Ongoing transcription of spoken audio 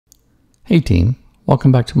Hey team,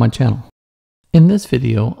 welcome back to my channel. In this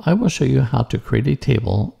video, I will show you how to create a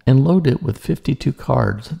table and load it with 52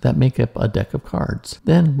 cards that make up a deck of cards.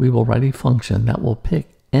 Then we will write a function that will pick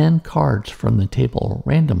n cards from the table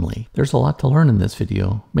randomly. There's a lot to learn in this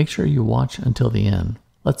video. Make sure you watch until the end.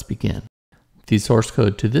 Let's begin. The source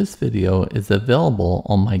code to this video is available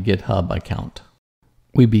on my GitHub account.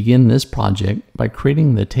 We begin this project by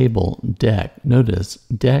creating the table deck. Notice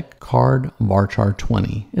deck card varchar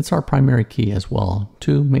 20. It's our primary key as well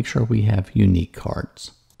to make sure we have unique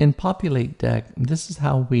cards. In populate deck, this is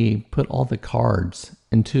how we put all the cards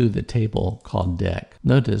into the table called deck.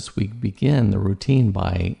 Notice we begin the routine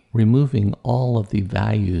by removing all of the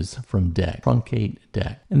values from deck, truncate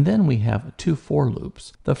deck. And then we have two for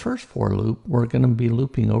loops. The first for loop, we're going to be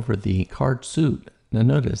looping over the card suit. Now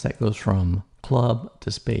notice that goes from club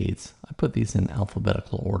to spades. I put these in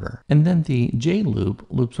alphabetical order. And then the J loop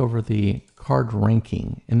loops over the card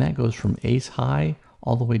ranking, and that goes from ace high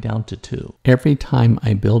all the way down to 2. Every time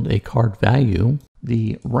I build a card value,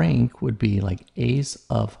 the rank would be like ace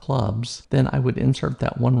of clubs. Then I would insert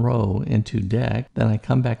that one row into deck. Then I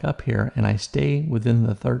come back up here and I stay within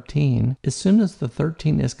the 13. As soon as the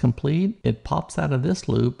 13 is complete, it pops out of this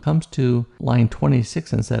loop, comes to line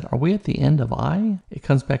 26 and said, are we at the end of I? It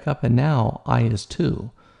comes back up and now I is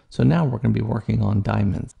 2. So now we're going to be working on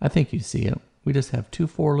diamonds. I think you see it. We just have two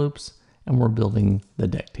for loops and we're building the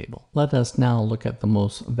deck table. Let us now look at the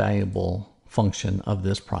most valuable function of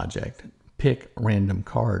this project. Pick random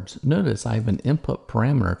cards. Notice I have an input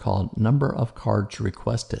parameter called number of cards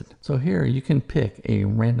requested. So here you can pick a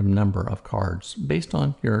random number of cards based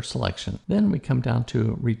on your selection. Then we come down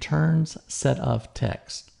to returns set of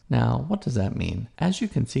text. Now, what does that mean? As you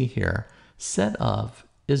can see here, set of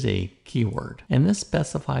is a keyword, and this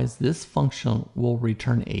specifies this function will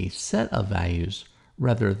return a set of values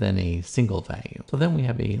rather than a single value. So then we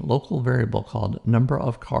have a local variable called number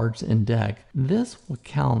of cards in deck. This will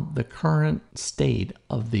count the current state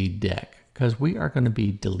of the deck because we are going to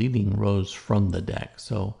be deleting rows from the deck.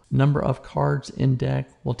 So number of cards in deck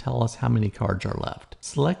will tell us how many cards are left.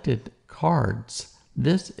 Selected cards,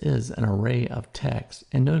 this is an array of text,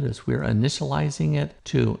 and notice we're initializing it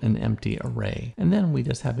to an empty array. And then we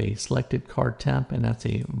just have a selected card temp, and that's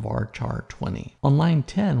a varchar 20. On line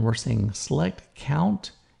 10, we're saying select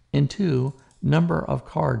count into number of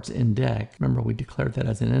cards in deck. Remember, we declared that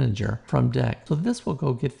as an integer from deck. So this will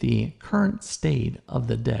go get the current state of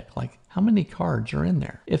the deck, like how many cards are in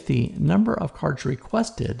there. If the number of cards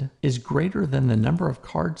requested is greater than the number of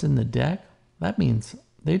cards in the deck, that means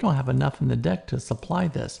they don't have enough in the deck to supply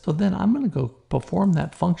this. So then I'm going to go perform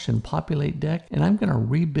that function populate deck, and I'm going to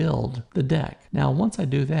rebuild the deck. Now once I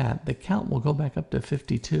do that, the count will go back up to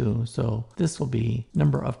 52. So this will be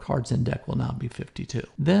number of cards in deck will now be 52.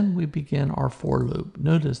 Then we begin our for loop.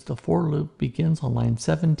 Notice the for loop begins on line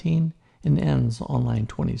 17 and ends on line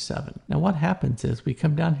 27. Now what happens is we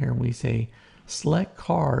come down here and we say select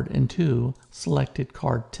card into selected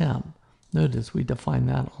card temp. Notice we define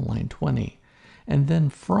that on line 20. And then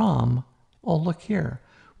from, oh look here,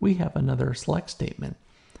 we have another select statement.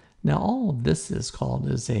 Now all of this is called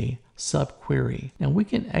is a subquery. Now we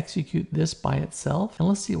can execute this by itself, and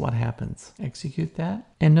let's see what happens. Execute that,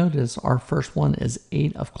 and notice our first one is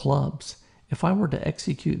 8 of clubs. If I were to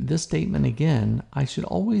execute this statement again, I should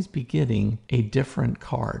always be getting a different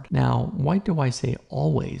card. Now, why do I say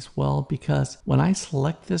always? Well, because when I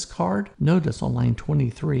select this card, notice on line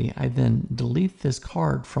 23, I then delete this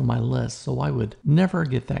card from my list, so I would never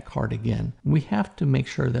get that card again. We have to make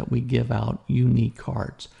sure that we give out unique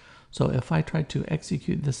cards. So if I try to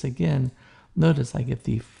execute this again, notice I get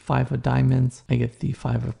the 5 of diamonds, I get the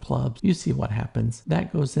 5 of clubs. You see what happens.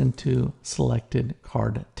 That goes into selected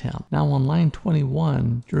card temp. Now on line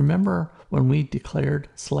 21, do you remember when we declared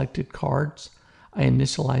selected cards? I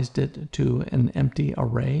initialized it to an empty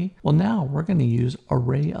array. Well, now we're going to use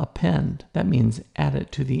array append. That means add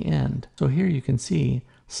it to the end. So here you can see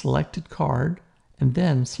selected card and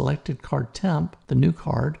then selected card temp, the new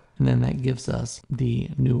card, and then that gives us the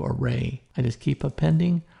new array. I just keep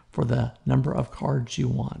appending for the number of cards you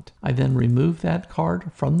want. I then remove that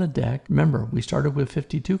card from the deck. Remember, we started with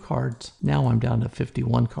 52 cards. Now I'm down to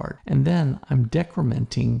 51 cards. And then I'm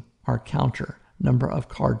decrementing our counter, number of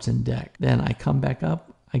cards in deck. Then I come back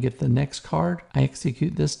up, I get the next card. I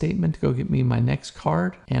execute this statement to go get me my next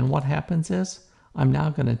card. And what happens is, I'm now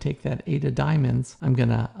going to take that 8 of diamonds, I'm going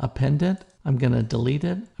to append it, I'm going to delete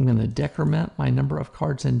it, I'm going to decrement my number of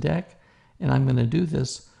cards in deck, and I'm going to do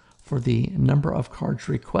this for the number of cards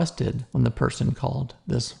requested when the person called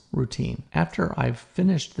this routine. After I've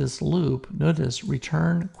finished this loop, notice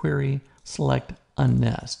return query select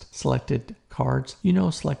unnest. Selected cards. You know,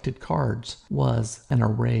 selected cards was an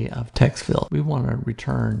array of text fields. We want to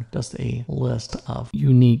return just a list of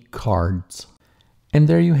unique cards. And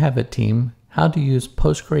there you have it, team. How to use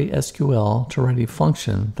PostgreSQL to write a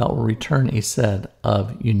function that will return a set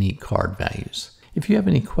of unique card values. If you have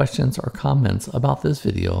any questions or comments about this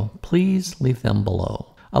video, please leave them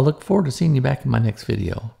below. I look forward to seeing you back in my next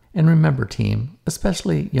video. And remember, team,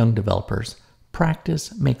 especially young developers,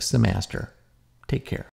 practice makes the master. Take care.